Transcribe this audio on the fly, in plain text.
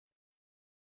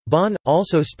Bon,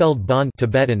 also spelled Bon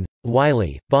Tibetan,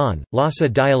 Wylie, Bon, Lhasa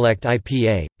dialect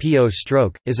IPA,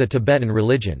 Po is a Tibetan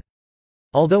religion.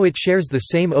 Although it shares the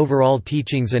same overall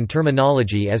teachings and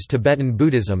terminology as Tibetan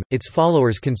Buddhism, its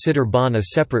followers consider Bon a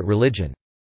separate religion.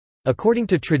 According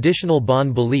to traditional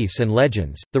Bon beliefs and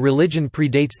legends, the religion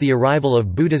predates the arrival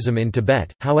of Buddhism in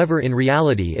Tibet, however in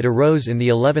reality it arose in the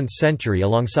 11th century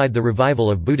alongside the revival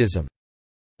of Buddhism.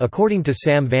 According to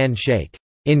Sam Van Schaik,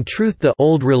 "In truth the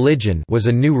old religion was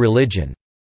a new religion."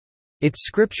 Its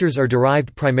scriptures are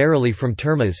derived primarily from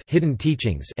termas hidden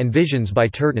teachings and visions by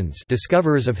tertons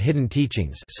discoverers of hidden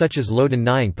teachings such as Loden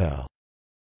Nyingpo.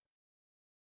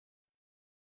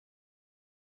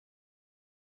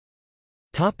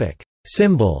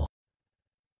 Symbol.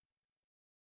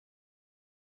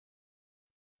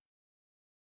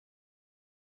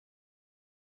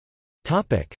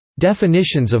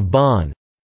 Definitions of Bon.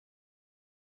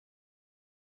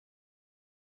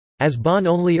 As Bon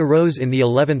only arose in the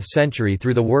 11th century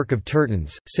through the work of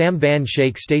tertons, Sam Van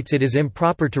Schaik states it is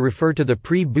improper to refer to the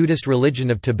pre-Buddhist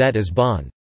religion of Tibet as Bon.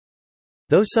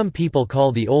 Though some people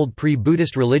call the old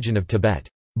pre-Buddhist religion of Tibet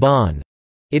Bon,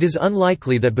 it is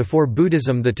unlikely that before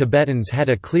Buddhism the Tibetans had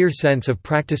a clear sense of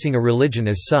practicing a religion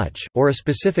as such, or a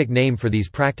specific name for these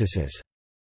practices.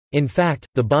 In fact,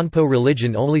 the Bonpo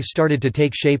religion only started to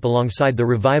take shape alongside the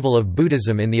revival of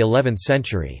Buddhism in the 11th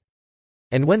century.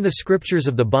 And when the scriptures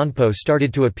of the Bonpo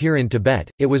started to appear in Tibet,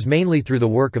 it was mainly through the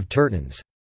work of tertons.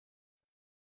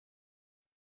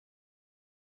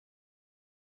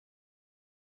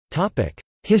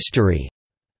 History.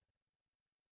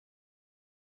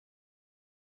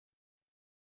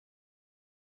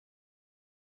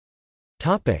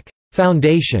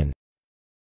 Foundation.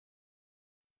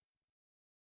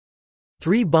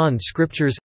 3 Bon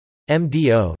scriptures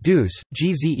mdo Deuce,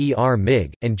 Gzer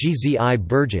Mig, and Gzi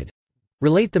Burjid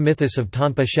relate the mythos of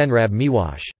Tanpa Shenrab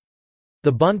Miwash.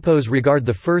 The Bonpos regard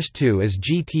the first 2 as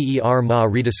Gter Ma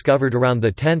rediscovered around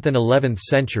the 10th and 11th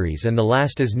centuries and the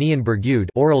last as Nyan Burgyud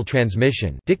oral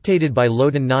transmission dictated by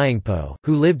Loden Nyingpo,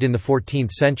 who lived in the 14th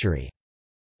century.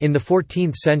 In the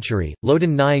 14th century,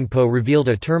 Loden Nyingpo revealed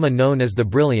a terma known as the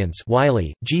Brilliance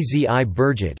Wylie, Gzi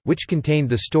Burjid, which contained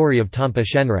the story of Tanpa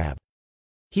Shenrab.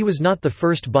 He was not the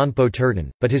first Bonpo terton,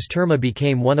 but his terma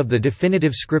became one of the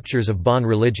definitive scriptures of Bon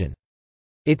religion.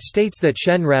 It states that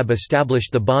Shenrab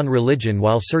established the Bon religion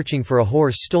while searching for a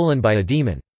horse stolen by a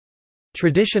demon.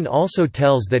 Tradition also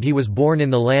tells that he was born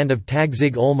in the land of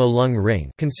Tagzig Olmo Lung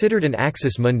Ring, considered an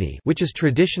axis mundi, which is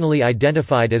traditionally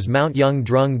identified as Mount Yung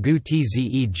Drung Gu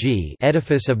Tzeg,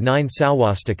 edifice of 9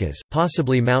 Sawastikas,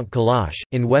 possibly Mount Kailash,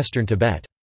 in western Tibet.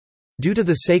 Due to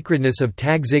the sacredness of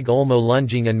Tagzig Olmo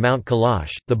Lungjing and Mount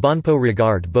Kailash, the Bonpo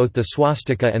regard both the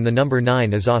swastika and the number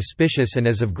 9 as auspicious and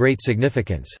as of great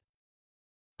significance.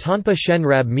 Tanpa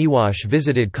Shenrab Miwash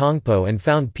visited Kongpo and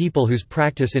found people whose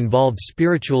practice involved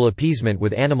spiritual appeasement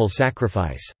with animal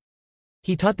sacrifice.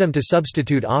 He taught them to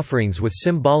substitute offerings with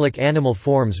symbolic animal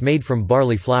forms made from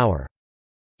barley flour.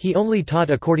 He only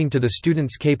taught according to the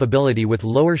student's capability with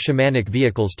lower shamanic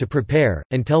vehicles to prepare,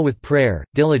 until with prayer,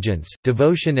 diligence,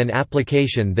 devotion and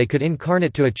application they could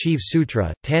incarnate to achieve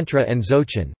sutra, tantra and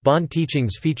dzogchen. Bon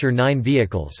teachings feature 9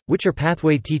 vehicles, which are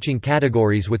pathway teaching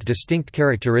categories with distinct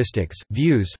characteristics,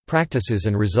 views, practices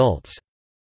and results.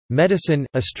 Medicine,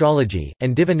 astrology,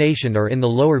 and divination are in the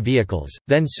lower vehicles,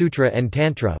 then sutra and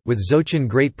tantra, with dzogchen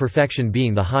great perfection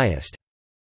being the highest.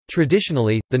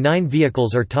 Traditionally, the 9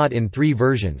 vehicles are taught in 3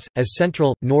 versions, as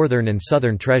central, northern and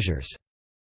southern treasures.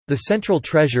 The central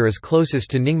treasure is closest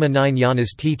to Nyingma 9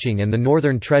 Yana's teaching and the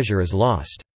northern treasure is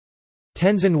lost.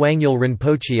 Tenzin Wangyal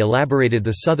Rinpoche elaborated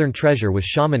the southern treasure with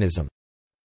shamanism.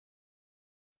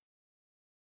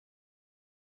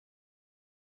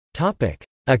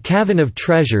 A Cavern of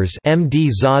Treasures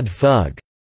mdzod phug.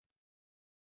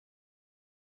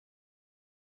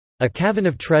 A Cavern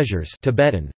of Treasures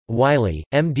Tibetan, Wylie,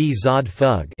 mdzod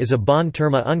phug is a Bon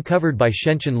terma uncovered by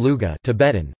Shenchen Luga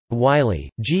Tibetan,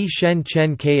 Wylie, G Shen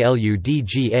Chen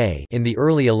Kludga in the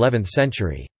early 11th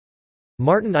century.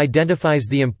 Martin identifies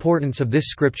the importance of this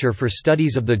scripture for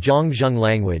studies of the Zhongzheng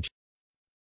language.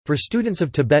 For students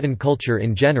of Tibetan culture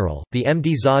in general, the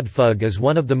mdzod phug is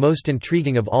one of the most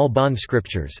intriguing of all Bon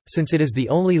scriptures, since it is the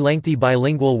only lengthy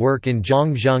bilingual work in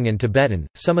Zhongzheng and Tibetan.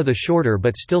 Some of the shorter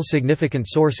but still significant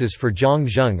sources for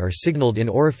Zhongzheng are signaled in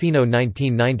Orofino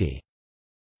 1990.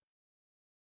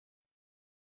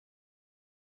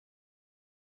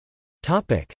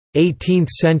 Topic: 18th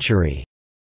century.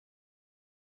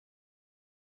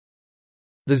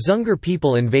 The Dzungar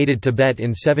people invaded Tibet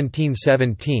in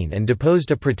 1717 and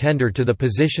deposed a pretender to the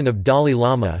position of Dalai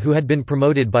Lama who had been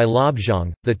promoted by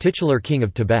Lobzhang, the titular king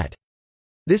of Tibet.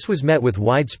 This was met with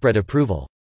widespread approval.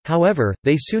 However,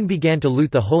 they soon began to loot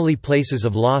the holy places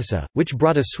of Lhasa, which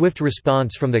brought a swift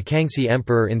response from the Kangxi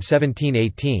Emperor in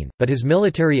 1718, but his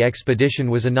military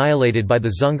expedition was annihilated by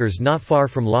the Dzungars not far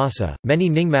from Lhasa. Many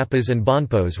Nyingmapas and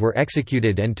Bonpos were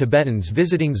executed, and Tibetans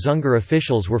visiting Dzungar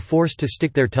officials were forced to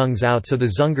stick their tongues out so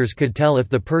the Dzungars could tell if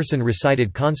the person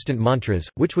recited constant mantras,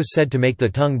 which was said to make the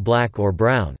tongue black or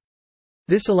brown.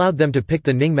 This allowed them to pick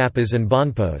the Nyingmapas and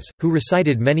Bonpos, who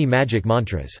recited many magic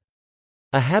mantras.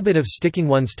 A habit of sticking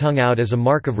one's tongue out as a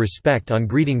mark of respect on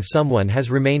greeting someone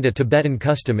has remained a Tibetan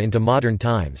custom into modern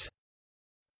times.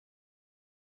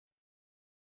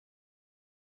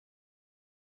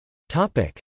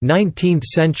 Topic: 19th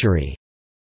century.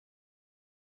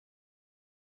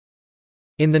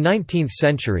 In the 19th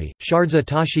century, Shardza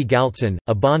Tashi Galtsen,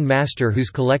 a Bon master whose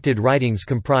collected writings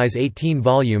comprise 18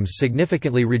 volumes,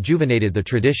 significantly rejuvenated the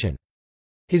tradition.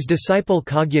 His disciple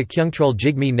Kagya Kyungtrul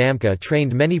Jigme Namkha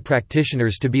trained many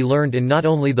practitioners to be learned in not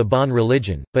only the Bon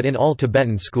religion, but in all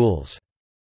Tibetan schools.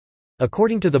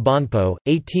 According to the Bonpo,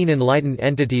 18 enlightened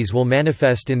entities will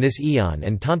manifest in this eon,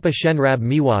 and Tanpa Shenrab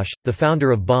Miwash, the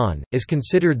founder of Bon, is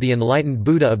considered the enlightened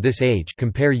Buddha of this age.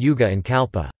 Compare Yuga and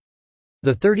Kalpa.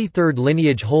 The 33rd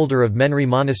lineage holder of Menri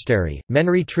Monastery,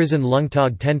 Menri Trizin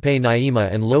Lungtog Tenpe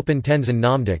Naima and Lopan Tenzin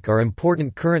Namdak are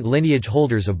important current lineage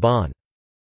holders of Bon.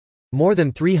 More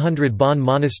than 300 Bon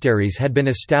monasteries had been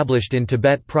established in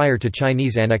Tibet prior to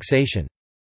Chinese annexation.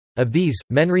 Of these,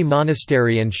 Menri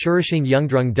Monastery and Shurishing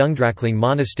Yungdrung Dungdrakling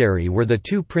Monastery were the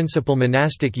two principal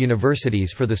monastic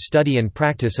universities for the study and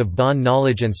practice of Bon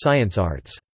knowledge and science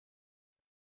arts.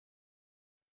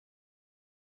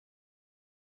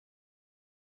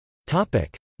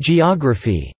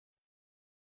 Geography.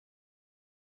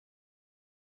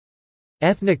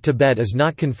 Ethnic Tibet is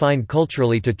not confined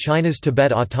culturally to China's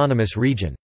Tibet Autonomous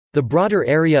Region. The broader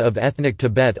area of ethnic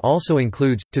Tibet also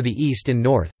includes, to the east and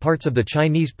north, parts of the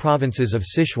Chinese provinces of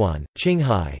Sichuan,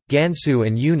 Qinghai, Gansu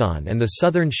and Yunnan and the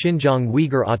southern Xinjiang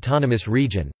Uyghur Autonomous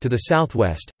Region, to the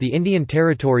southwest, the Indian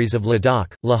territories of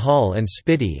Ladakh, Lahaul and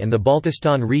Spiti and the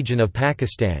Baltistan region of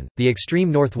Pakistan, the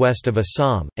extreme northwest of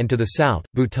Assam, and to the south,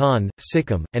 Bhutan,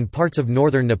 Sikkim, and parts of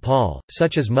northern Nepal,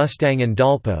 such as Mustang and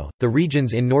Dalpo, the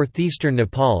regions in northeastern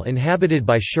Nepal inhabited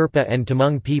by Sherpa and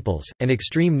Tamang peoples, and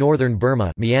extreme northern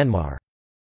Burma, Myanmar.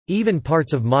 Even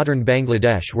parts of modern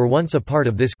Bangladesh were once a part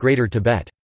of this Greater Tibet.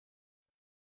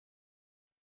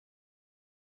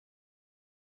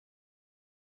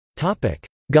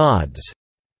 Gods.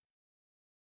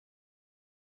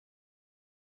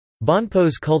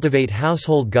 Bonpos cultivate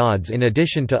household gods in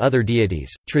addition to other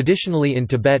deities. Traditionally in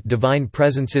Tibet, divine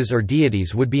presences or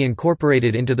deities would be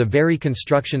incorporated into the very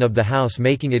construction of the house,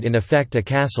 making it in effect a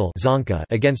castle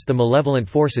against the malevolent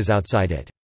forces outside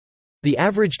it. The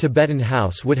average Tibetan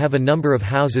house would have a number of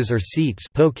houses or seats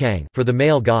for the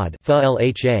male god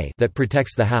that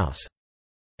protects the house.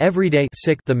 Every day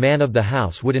the man of the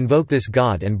house would invoke this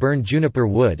god and burn juniper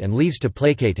wood and leaves to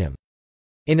placate him.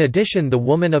 In addition, the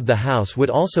woman of the house would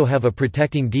also have a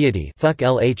protecting deity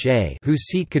whose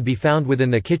seat could be found within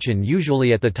the kitchen,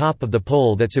 usually at the top of the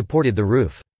pole that supported the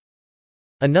roof.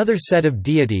 Another set of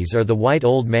deities are the White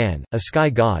Old Man, a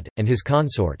sky god, and his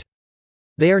consort.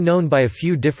 They are known by a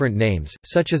few different names,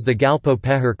 such as the Galpo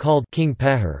Pehar called King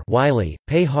Pehar Wylie,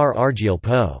 Pehar Argyal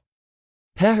Po.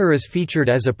 Pehar is featured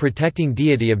as a protecting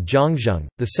deity of Zhangzhung,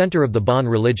 the center of the Bon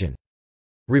religion.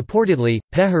 Reportedly,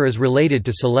 Pehar is related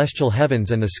to celestial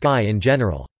heavens and the sky in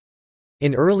general.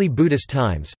 In early Buddhist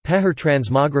times, Pehar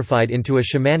transmogrified into a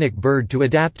shamanic bird to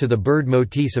adapt to the bird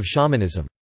motifs of shamanism.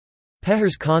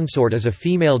 Pehar's consort is a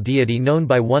female deity known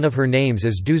by one of her names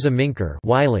as Duza Minkar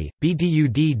Wylie,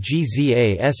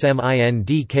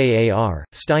 Bdudgzasmindkar,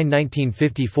 Stein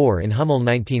 1954 in Hummel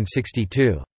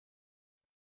 1962.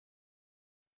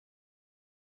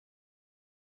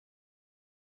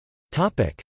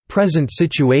 Present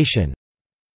situation.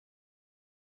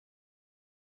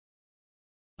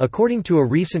 According to a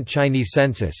recent Chinese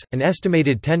census, an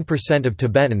estimated 10% of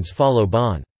Tibetans follow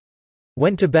Bon.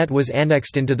 When Tibet was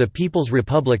annexed into the People's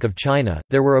Republic of China,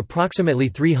 there were approximately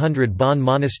 300 Bon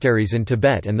monasteries in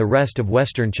Tibet and the rest of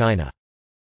western China.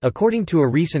 According to a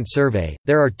recent survey,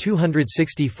 there are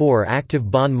 264 active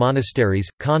Bon monasteries,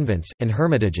 convents, and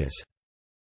hermitages.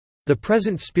 The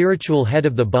present spiritual head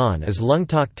of the Bon is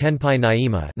Lungtok Tenpai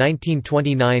Naima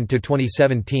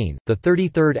 (1929–2017), the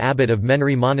 33rd abbot of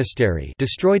Menri Monastery,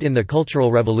 destroyed in the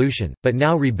Cultural Revolution, but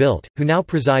now rebuilt, who now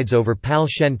presides over Pal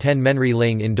Shen Ten Menri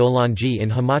Ling in Dolonji in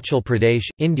Himachal Pradesh,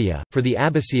 India, for the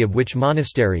abbacy of which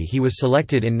monastery he was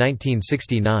selected in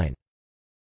 1969.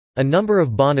 A number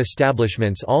of Bon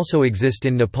establishments also exist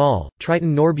in Nepal.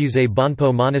 Triton Norbuse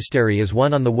Bonpo Monastery is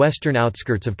one on the western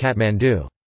outskirts of Kathmandu.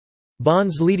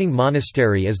 Bon's leading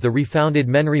monastery is the refounded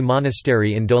Menri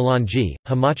Monastery in Dholangi,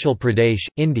 Himachal Pradesh,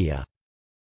 India.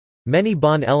 Many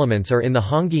Bon elements are in the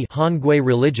Hongi Hongwe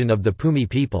religion of the Pumi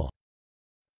people.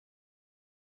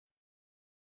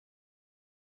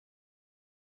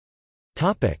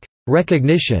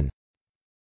 Recognition.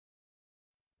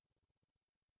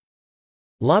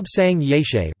 Lobsang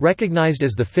Yeshe, recognized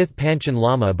as the fifth Panchen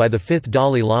Lama by the fifth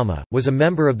Dalai Lama, was a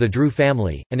member of the Dru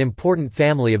family, an important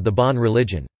family of the Bon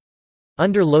religion.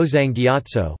 Under Losang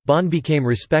Gyatso, Bon became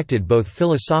respected both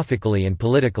philosophically and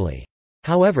politically.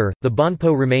 However, the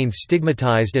Bonpo remained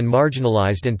stigmatized and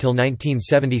marginalized until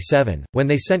 1977, when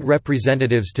they sent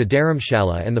representatives to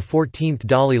Dharamshala and the 14th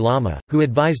Dalai Lama, who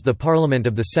advised the parliament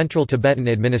of the Central Tibetan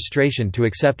administration to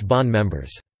accept Bon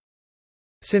members.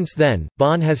 Since then,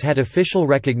 Bon has had official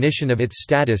recognition of its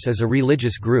status as a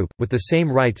religious group, with the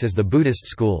same rights as the Buddhist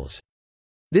schools.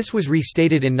 This was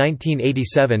restated in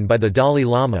 1987 by the Dalai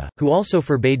Lama, who also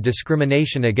forbade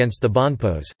discrimination against the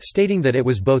Bonpos, stating that it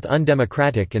was both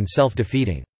undemocratic and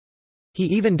self-defeating. He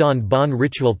even donned Bon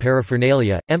ritual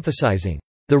paraphernalia, emphasizing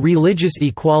the religious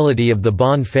equality of the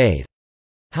Bon faith.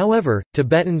 However,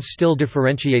 Tibetans still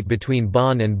differentiate between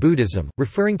Bon and Buddhism,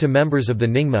 referring to members of the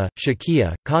Nyingma,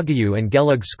 Shakya, Kagyu and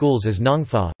Gelug schools as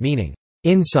Nongfa, meaning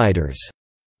insiders,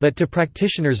 but to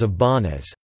practitioners of Bon as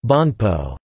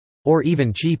Bonpo, or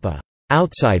even Chipa,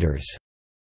 outsiders.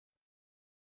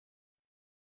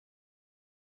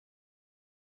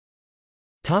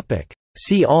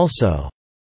 See also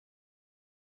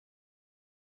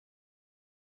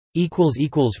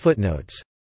Footnotes